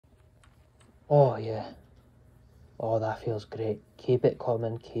Oh, yeah. Oh, that feels great. Keep it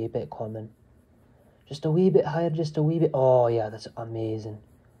coming, keep it coming. Just a wee bit higher, just a wee bit. Oh, yeah, that's amazing.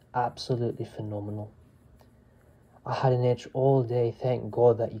 Absolutely phenomenal. I had an itch all day. Thank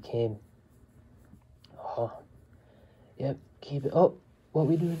God that you came. Oh, yep, keep it up. What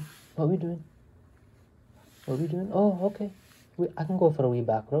we doing? What we doing? What we doing? Oh, okay. I can go for a wee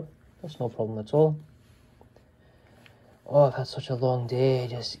back rub. That's no problem at all. Oh, I've had such a long day,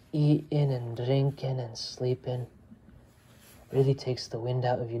 just eating and drinking and sleeping. Really takes the wind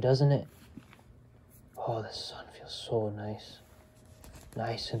out of you, doesn't it? Oh, the sun feels so nice.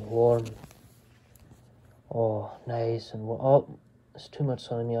 Nice and warm. Oh, nice and warm. Oh, there's too much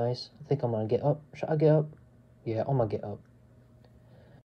sun in my eyes. I think I'm gonna get up. Should I get up? Yeah, I'm gonna get up.